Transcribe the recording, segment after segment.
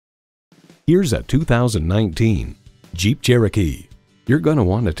Here's a 2019 Jeep Cherokee. You're going to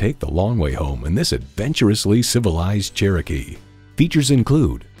want to take the long way home in this adventurously civilized Cherokee. Features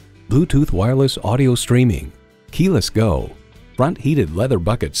include Bluetooth wireless audio streaming, keyless go, front heated leather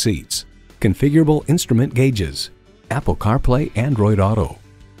bucket seats, configurable instrument gauges, Apple CarPlay Android Auto,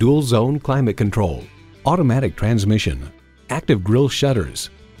 dual zone climate control, automatic transmission, active grille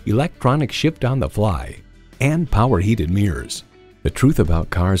shutters, electronic shift on the fly, and power heated mirrors. The truth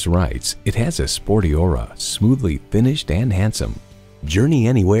about cars writes, it has a sporty aura, smoothly finished and handsome. Journey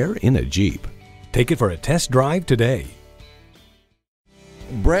anywhere in a Jeep. Take it for a test drive today.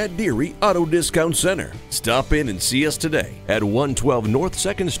 Brad Deery Auto Discount Center. Stop in and see us today at 112 North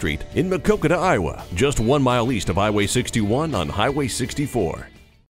 2nd Street in Maquoketa, Iowa, just 1 mile east of Highway 61 on Highway 64.